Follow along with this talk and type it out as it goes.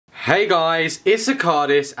Hey guys, it's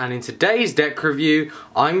TheCardists, and in today's deck review,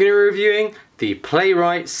 I'm going to be reviewing the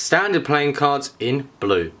Playwright Standard Playing Cards in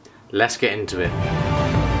blue. Let's get into it.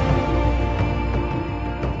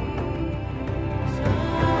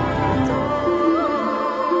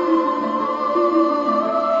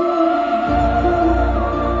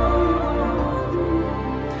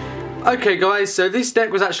 Okay guys, so this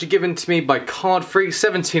deck was actually given to me by Card Freak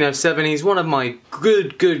 1707. He's one of my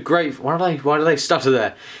great, why did I stutter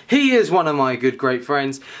there? He is one of my great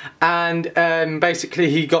friends, and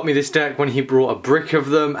basically he got me this deck when he brought a brick of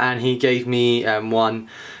them, and he gave me one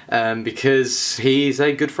because he's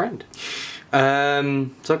a good friend.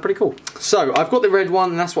 So pretty cool. So I've got the red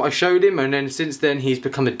one, and that's what I showed him, and then since then he's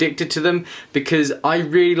become addicted to them because I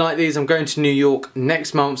really like these. I'm going to New York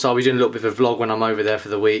next month, so I'll be doing a little bit of a vlog when I'm over there for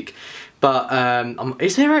the week. But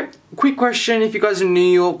is there a quick question, if you guys are in New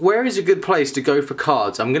York, where is a good place to go for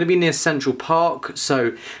cards? I'm going to be near Central Park,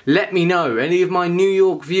 so let me know. Any of my New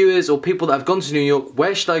York viewers or people that have gone to New York,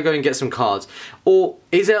 where should I go and get some cards? Or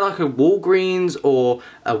is there like a Walgreens or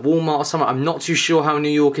a Walmart or something? I'm not too sure how New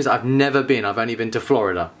York is. I've never been. I've only been to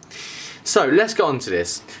Florida. So let's get on to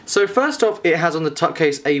this. So first off, it has on the tuck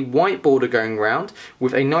case a white border going round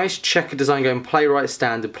with a nice checker design going Playwright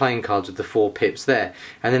Standard playing cards with the 4 pips there.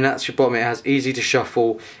 And then at your bottom it has easy to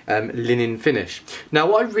shuffle linen finish. Now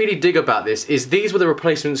what I really dig about this is these were the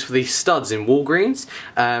replacements for the studs in Walgreens.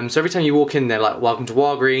 So every time you walk in, they're like, welcome to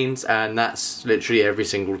Walgreens, and that's literally every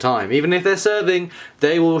single time. Even if they're serving,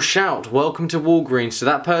 they will shout welcome to Walgreens to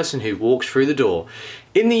that person who walks through the door.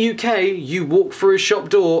 In the UK, you walk through a shop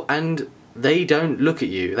door and they don't look at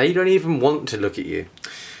you. They don't even want to look at you.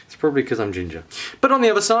 It's probably because I'm ginger. But on the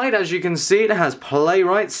other side, as you can see, it has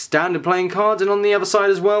Playwright Standard Playing Cards, and on the other side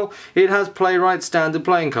as well, it has Playwright Standard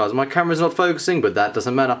Playing Cards. My camera's not focusing, but that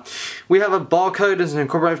doesn't matter. We have a barcode and some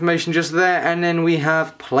corporate information just there, and then we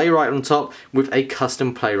have Playwright on top with a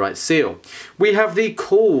custom Playwright seal. We have the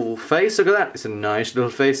cool face, look at that, it's a nice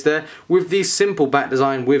little face there, with the simple back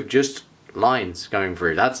design with just lines going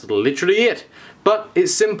through. That's literally it. But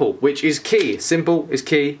it's simple, which is key. Simple is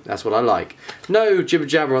key. That's what I like. No jibber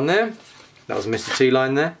jabber on there. That was Mr. T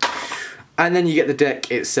line there. And then you get the deck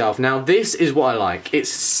itself. Now this is what I like. It's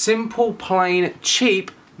simple, plain,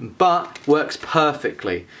 cheap, but works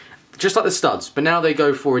perfectly. Just like the studs, but now they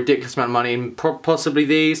go for a ridiculous amount of money, and possibly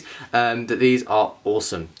these, that these are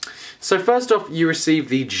awesome. So first off, you receive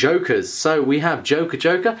the Jokers. So we have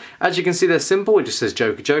Joker. As you can see, they're simple. It just says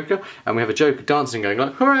Joker. And we have a Joker dancing going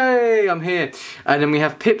like, hooray, I'm here. And then we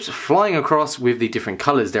have pips flying across with the different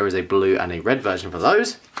colours. There is a blue and a red version for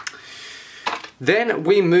those. Then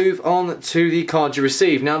we move on to the cards you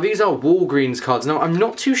receive. Now these are Walgreens cards. Now I'm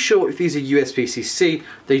not too sure if these are USPCC.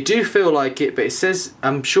 They do feel like it, but it says,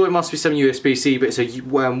 I'm sure it must be some USPC, but it's a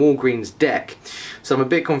Walgreens deck. So I'm a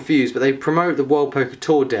bit confused, but they promote the World Poker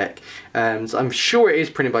Tour deck. So I'm sure it is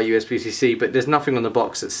printed by USPCC, but there's nothing on the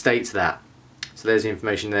box that states that. So there's the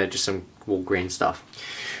information there, just some Walgreens stuff.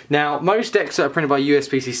 Now, most decks that are printed by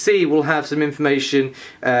USPCC will have some information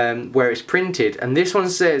where it's printed, and this one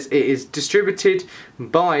says it is distributed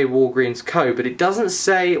by Walgreens Co., but it doesn't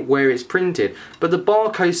say where it's printed, but the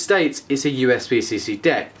barcode states it's a USPCC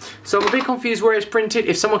deck. So I'm a bit confused where it's printed.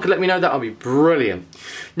 If someone could let me know, that would be brilliant.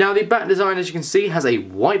 Now, the back design, as you can see, has a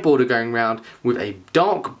white border going around with a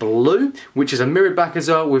dark blue, which is a mirrored back as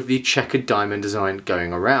well, with the checkered diamond design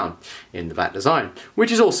going around in the back design,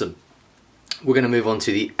 which is awesome. We're going to move on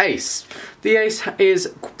to the ace. The ace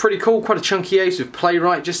is pretty cool, quite a chunky ace with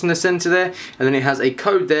Playwright just in the centre there, and then it has a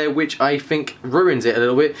code there which I think ruins it a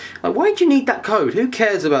little bit. Like, why do you need that code? Who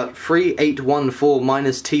cares about 3814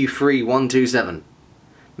 minus T3127?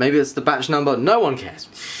 Maybe it's the batch number, no one cares.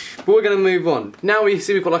 But we're going to move on. Now we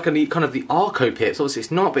see we've got like a kind of the Arco pips. Obviously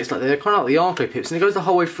it's not, but it's like they're kind of like the Arco pips, and it goes the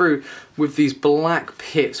whole way through with these black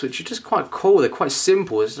pips, which are just quite cool. They're quite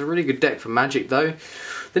simple. It's a really good deck for Magic though.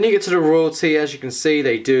 Then you get to the royalty. As you can see,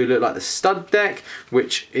 they do look like the stud deck,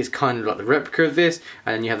 which is kind of like the replica of this.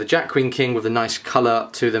 And then you have the Jack, Queen, King with a nice colour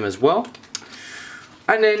to them as well.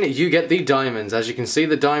 And then you get the diamonds. As you can see,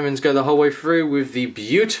 the diamonds go the whole way through with the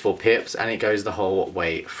beautiful pips, and it goes the whole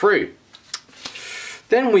way through.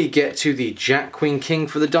 Then we get to the Jack, Queen, King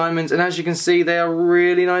for the diamonds, and as you can see, they are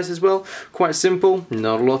really nice as well. Quite simple,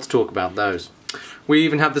 not a lot to talk about those. We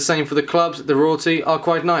even have the same for the clubs. The royalty are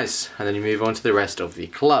quite nice. And then you move on to the rest of the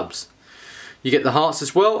clubs. You get the hearts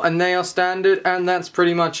as well, and they are standard, and that's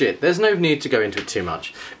pretty much it. There's no need to go into it too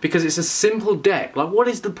much, because it's a simple deck. Like, what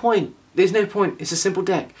is the point? There's no point, it's a simple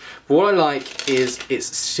deck. But what I like is it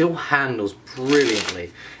still handles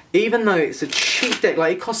brilliantly. even though it's a cheap deck,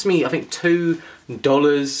 like it cost me I think $2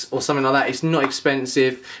 or something like that, it's not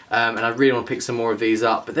expensive, and I really want to pick some more of these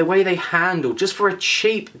up, but the way they handle, just for a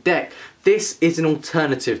cheap deck, this is an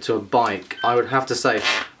alternative to a bike, I would have to say.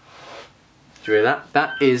 Do you hear that?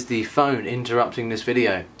 That is the phone interrupting this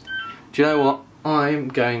video. Do you know what? I'm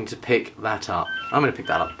going to pick that up. I'm going to pick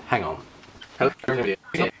that up. Hang on.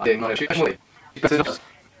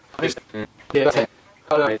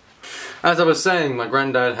 As I was saying, my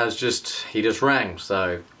granddad has just rang,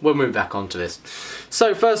 so we'll move back onto this.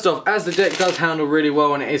 So first off, as the deck does handle really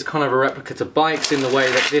well, and it is kind of a replica to bikes in the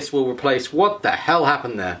way that this will replace, what the hell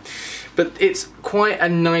happened there? But it's quite a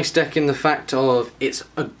nice deck in the fact of it's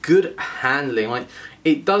a good handling. Like,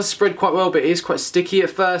 it does spread quite well, but it is quite sticky at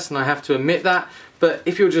first, and I have to admit that. But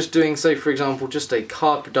if you're just doing, say for example, just a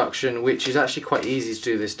card production, which is actually quite easy to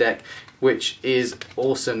do this deck, which is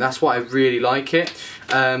awesome. That's why I really like it.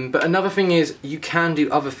 But another thing is you can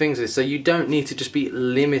do other things with this, so you don't need to just be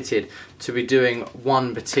limited to be doing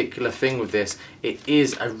one particular thing with this. It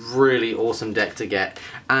is a really awesome deck to get,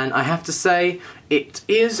 and I have to say it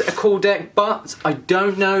is a cool deck, but I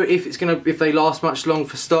don't know if they last much long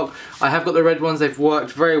for stock. I have got the red ones, they've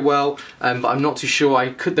worked very well, but I'm not too sure.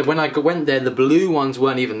 When I went there, the blue ones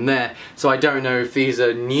weren't even there, so I don't know if these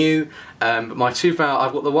are new. But my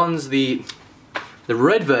I've got the ones, the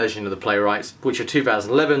red version of the Playwrights, which are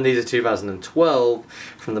 2011, these are 2012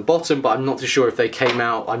 from the bottom, but I'm not too sure if they came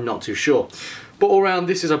out, I'm not too sure. But all around,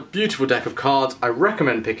 this is a beautiful deck of cards. I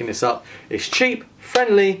recommend picking this up. It's cheap,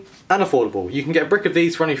 friendly, and affordable. You can get a brick of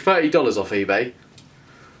these for only $30 off eBay,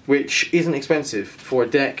 which isn't expensive for a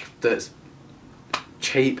deck that's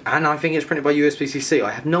cheap, and I think it's printed by USPCC.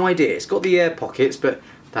 I have no idea. It's got the air pockets, but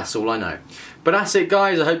that's all I know. But that's it,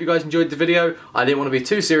 guys. I hope you guys enjoyed the video. I didn't want to be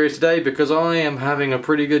too serious today because I am having a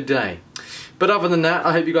pretty good day. But other than that,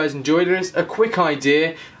 I hope you guys enjoyed it. It's a quick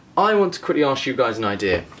idea. I want to quickly ask you guys an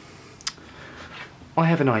idea. I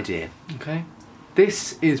have an idea, okay?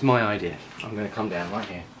 This is my idea. I'm going to come down right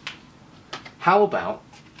here. How about,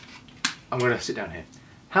 I'm going to sit down here.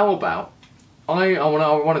 How about, I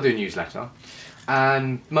want to do a newsletter,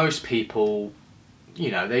 and most people,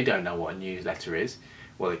 you know, they don't know what a newsletter is.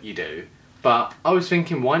 Well, you do. But I was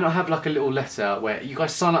thinking, why not have like a little letter where you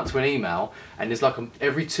guys sign up to an email, and there's like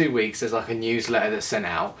every 2 weeks there's like a newsletter that's sent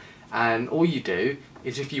out, and all you do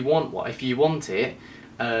is if you want it,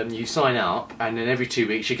 you sign up, and then every 2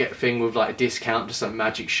 weeks you get a thing with like a discount to some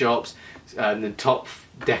magic shops, the top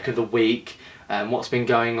deck of the week, what's been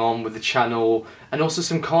going on with the channel, and also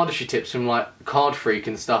some cardistry tips from like Card Freak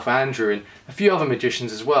and stuff, Andrew, and a few other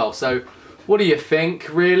magicians as well. So what do you think,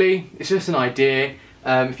 really? It's just an idea.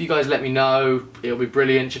 If you guys let me know, it'll be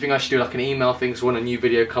brilliant. Do you think I should do like an email thing, so when a new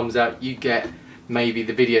video comes out, you get maybe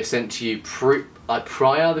the video sent to you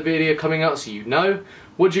prior the video coming out, so you know?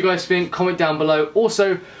 What do you guys think? Comment down below.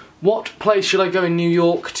 Also, what place should I go in New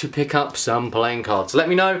York to pick up some playing cards? Let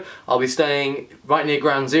me know. I'll be staying right near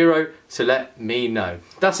Ground Zero, so let me know.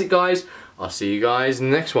 That's it, guys. I'll see you guys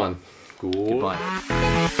in the next one. Goodbye.